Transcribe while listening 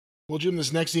Well, Jim,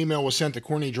 this next email was sent to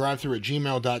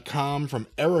CornyDriveThru@gmail.com from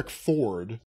Eric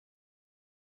Ford.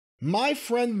 My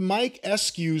friend Mike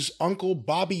Eskew's uncle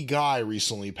Bobby Guy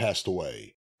recently passed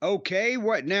away. Okay,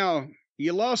 what now?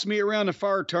 You lost me around the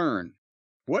far turn.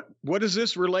 What is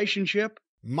this relationship?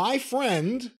 My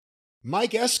friend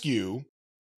Mike Eskew,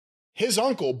 his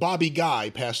uncle Bobby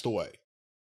Guy passed away.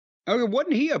 Okay,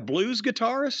 wasn't he a blues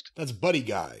guitarist? That's Buddy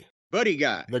Guy. Buddy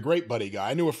Guy. The great Buddy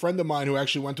Guy. I knew a friend of mine who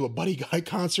actually went to a Buddy Guy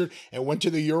concert and went to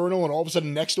the urinal, and all of a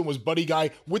sudden next to him was Buddy Guy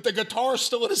with the guitar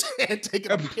still in his hand,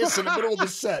 taking a piss in the middle of the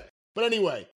set. But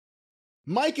anyway,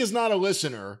 Mike is not a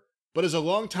listener, but is a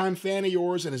longtime fan of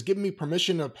yours and has given me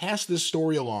permission to pass this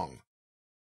story along.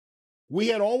 We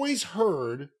had always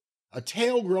heard a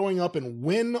tale growing up in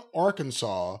Wynne,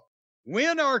 Arkansas.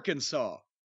 Wynne, Arkansas.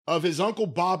 Of his Uncle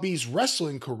Bobby's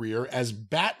wrestling career as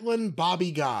Battling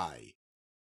Bobby Guy,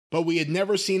 but we had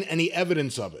never seen any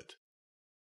evidence of it.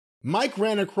 Mike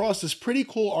ran across this pretty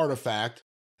cool artifact,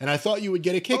 and I thought you would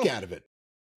get a kick out of it.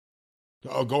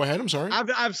 Oh, go ahead. I'm sorry.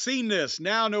 I've seen this.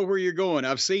 Now I know where you're going.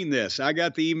 I've seen this. I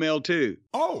got the email too.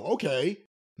 Oh, okay.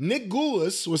 Nick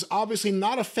Gulas was obviously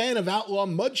not a fan of Outlaw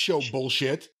Mud Show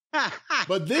bullshit,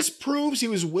 but this proves he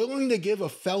was willing to give a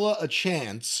fella a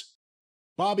chance.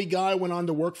 Bobby Guy went on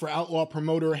to work for Outlaw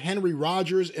promoter Henry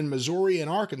Rogers in Missouri and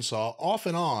Arkansas off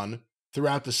and on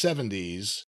throughout the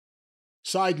 70s.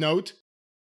 Side note,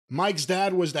 Mike's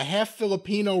dad was the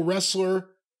half-Filipino wrestler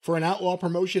for an Outlaw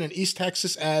promotion in East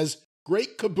Texas as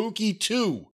Great Kabuki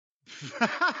 2.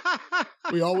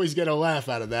 We always get a laugh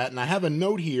out of that, and I have a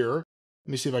note here.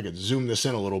 Let me see if I can zoom this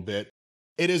in a little bit.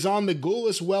 It is on the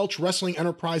Gulas Welch Wrestling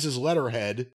Enterprises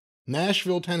letterhead,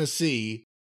 Nashville, Tennessee,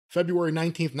 February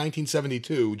 19th,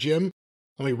 1972. Jim,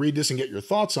 let me read this and get your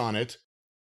thoughts on it.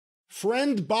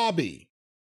 Friend Bobby,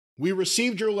 we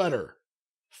received your letter.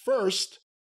 First,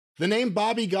 the name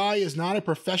Bobby Guy is not a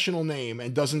professional name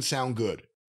and doesn't sound good.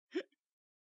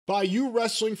 By you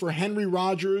wrestling for Henry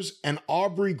Rogers and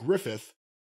Aubrey Griffith,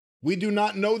 we do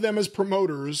not know them as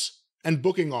promoters and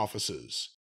booking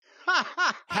offices.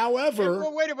 However...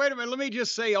 Well, wait a minute. Let me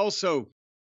just say also,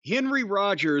 Henry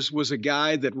Rogers was a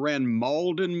guy that ran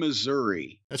Malden,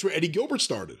 Missouri. That's where Eddie Gilbert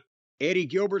started. Eddie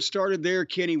Gilbert started there.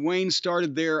 Kenny Wayne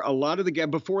started there. A lot of the guys,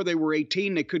 before they were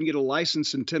 18, they couldn't get a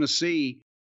license in Tennessee.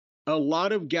 A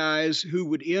lot of guys who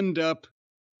would end up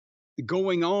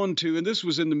going on to, and this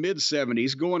was in the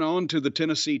mid-70s, going on to the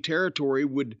Tennessee territory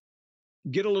would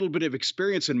get a little bit of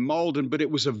experience in Malden, but it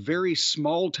was a very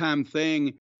small-time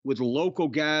thing with local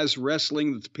guys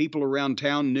wrestling that the people around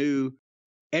town knew.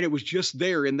 And it was just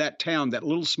there in that town, that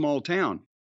little small town.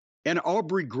 And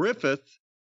Aubrey Griffith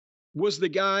was the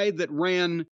guy that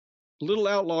ran Little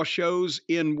Outlaw shows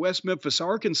in West Memphis,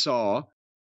 Arkansas.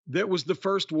 That was the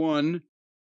first one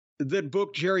that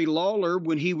booked Jerry Lawler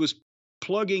when he was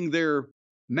plugging their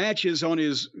matches on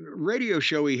his radio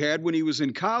show he had when he was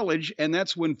in college. And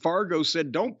that's when Fargo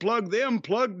said, don't plug them,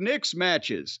 plug Nick's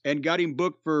matches, and got him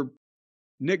booked for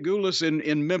Nick Gulas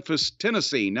in Memphis,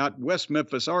 Tennessee, not West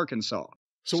Memphis, Arkansas.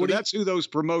 So that's who those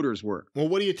promoters were. Well,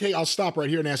 what do you take? I'll stop right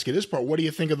here and ask you this part. What do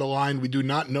you think of the line, we do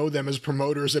not know them as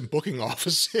promoters and booking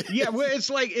offices? Yeah, well,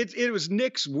 it's like it was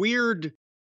Nick's weird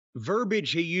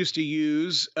verbiage he used to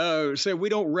use. Say we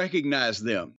don't recognize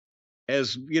them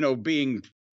as, being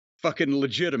fucking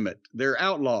legitimate. They're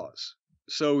outlaws.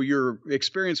 So your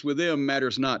experience with them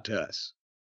matters not to us.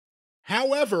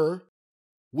 However,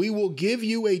 we will give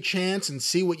you a chance and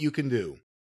see what you can do.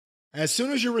 As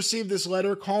soon as you receive this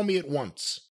letter, call me at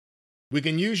once. We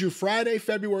can use you Friday,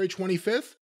 February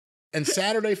 25th and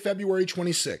Saturday, February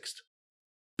 26th.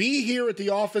 Be here at the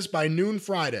office by noon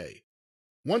Friday.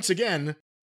 Once again,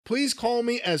 please call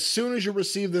me as soon as you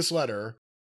receive this letter.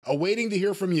 Awaiting to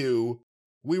hear from you.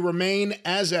 We remain,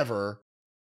 as ever,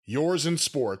 yours in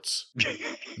sports,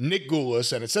 Nick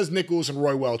Gulas. And it says Nick Gulas and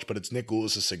Roy Welch, but it's Nick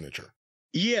Gulas' signature.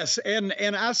 Yes, and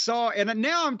I saw, and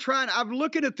now I'm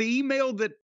looking at the email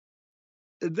that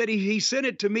he sent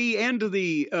it to me and to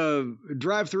the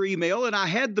drive-thru email, and I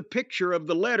had the picture of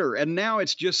the letter, and now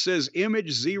it just says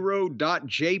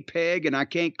image0.jpg, and I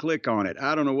can't click on it.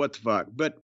 I don't know what the fuck,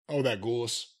 but... Oh, that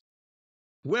Gulas.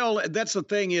 Well, that's the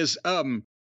thing is,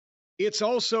 it's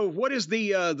also, what is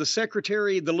the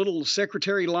secretary, the little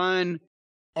secretary line?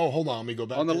 Oh, hold on, let me go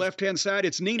back. On the left-hand side,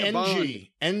 it's Nina Bond.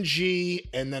 NG,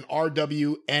 and then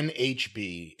RW,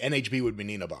 NHB. NHB would be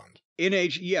Nina Bond.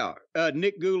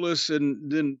 Nick Gulas, and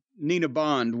then Nina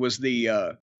Bond was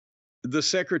the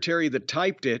secretary that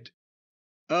typed it.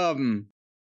 And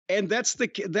that's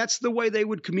the way they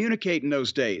would communicate in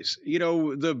those days.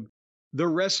 The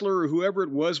wrestler or whoever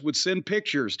it was would send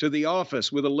pictures to the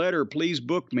office with a letter, please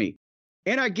book me.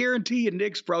 And I guarantee you,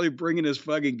 Nick's probably bringing his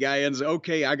fucking guy in.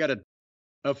 Okay, I got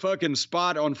a fucking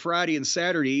spot on Friday and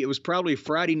Saturday. It was probably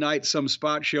Friday night, some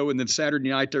spot show, and then Saturday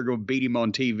night they're going to beat him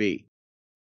on TV.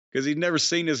 Because he's never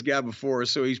seen this guy before,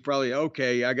 so he's probably,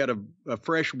 okay, I got a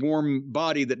fresh, warm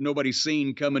body that nobody's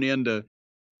seen coming in to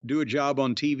do a job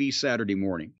on TV Saturday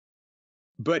morning.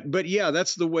 But yeah,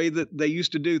 that's the way that they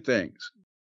used to do things.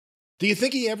 Do you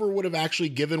think he ever would have actually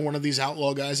given one of these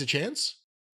outlaw guys a chance?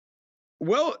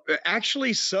 Well,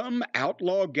 actually, some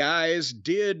outlaw guys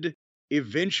did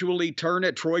eventually turn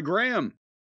at Troy Graham.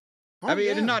 Oh, I mean,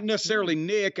 yeah. not necessarily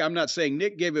Nick. I'm not saying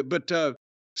Nick gave it, but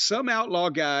some outlaw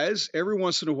guys every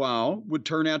once in a while would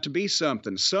turn out to be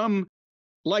something. Some,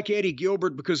 like Eddie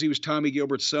Gilbert, because he was Tommy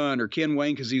Gilbert's son, or Ken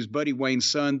Wayne because he was Buddy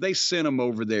Wayne's son, they sent him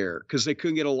over there because they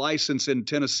couldn't get a license in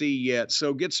Tennessee yet.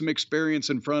 So get some experience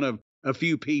in front of a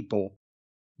few people.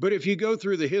 But if you go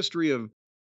through the history of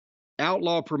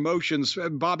outlaw promotions,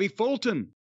 Bobby Fulton's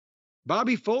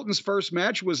first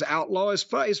match was outlaw as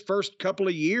fuck. His first couple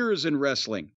of years in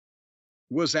wrestling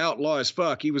was outlaw as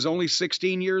fuck. He was only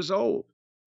 16 years old.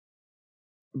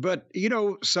 But, you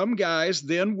know, some guys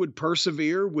then would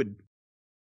persevere, would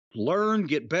learn,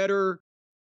 get better,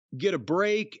 get a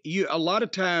break. A lot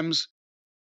of times,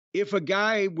 if a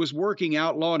guy was working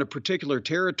outlaw in a particular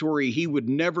territory, he would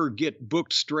never get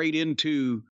booked straight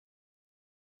into,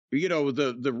 you know,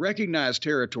 the recognized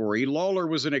territory. Lawler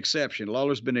was an exception.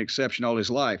 Lawler's been an exception all his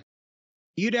life.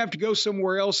 You'd have to go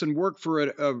somewhere else and work for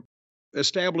a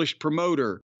established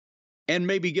promoter and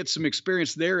maybe get some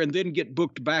experience there and then get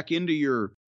booked back into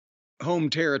your home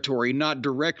territory, not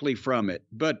directly from it.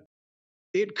 But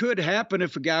it could happen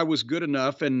if a guy was good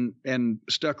enough and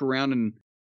stuck around and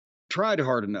tried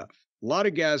hard enough. A lot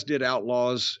of guys did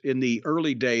outlaws in the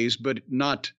early days, but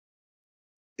not.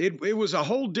 It was a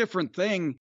whole different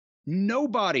thing.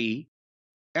 Nobody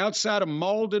outside of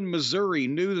Malden, Missouri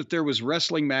knew that there was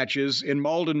wrestling matches in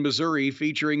Malden, Missouri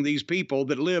featuring these people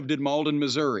that lived in Malden,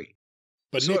 Missouri.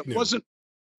 But so Nick it wasn't.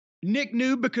 Nick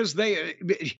knew because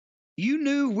you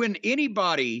knew when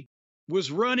anybody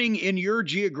was running in your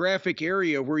geographic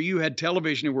area where you had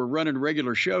television and were running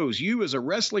regular shows. You as a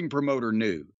wrestling promoter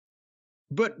knew.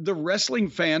 But the wrestling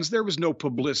fans, there was no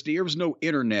publicity. There was no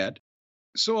internet.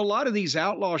 So a lot of these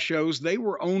outlaw shows, they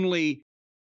were only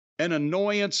an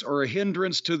annoyance or a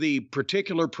hindrance to the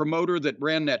particular promoter that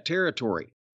ran that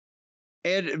territory.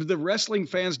 And the wrestling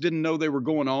fans didn't know they were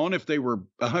going on if they were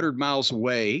 100 miles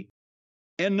away.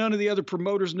 And none of the other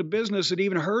promoters in the business had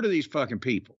even heard of these fucking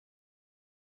people.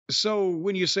 So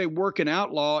when you say working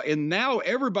outlaw, and now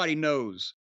everybody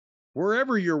knows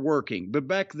wherever you're working. But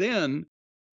back then,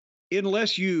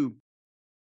 unless you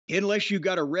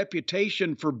got a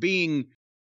reputation for being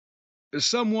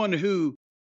someone who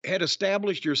had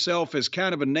established yourself as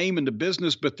kind of a name in the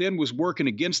business, but then was working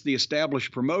against the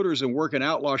established promoters and working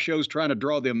outlaw shows trying to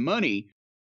draw them money,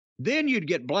 then you'd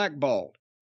get blackballed.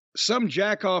 Some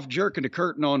jack-off jerking the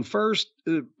curtain on first,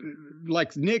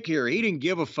 like Nick here, he didn't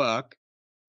give a fuck.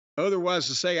 Otherwise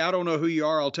to say, I don't know who you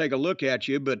are, I'll take a look at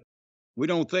you, but we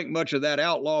don't think much of that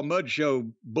outlaw mud show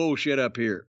bullshit up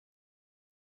here.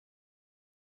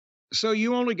 So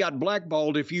you only got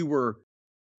blackballed if you were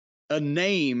a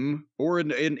name or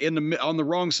on the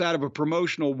wrong side of a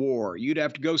promotional war. You'd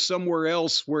have to go somewhere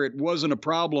else where it wasn't a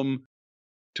problem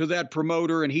to that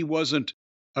promoter and he wasn't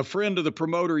a friend of the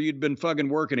promoter you'd been fucking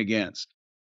working against.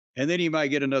 And then you might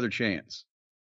get another chance.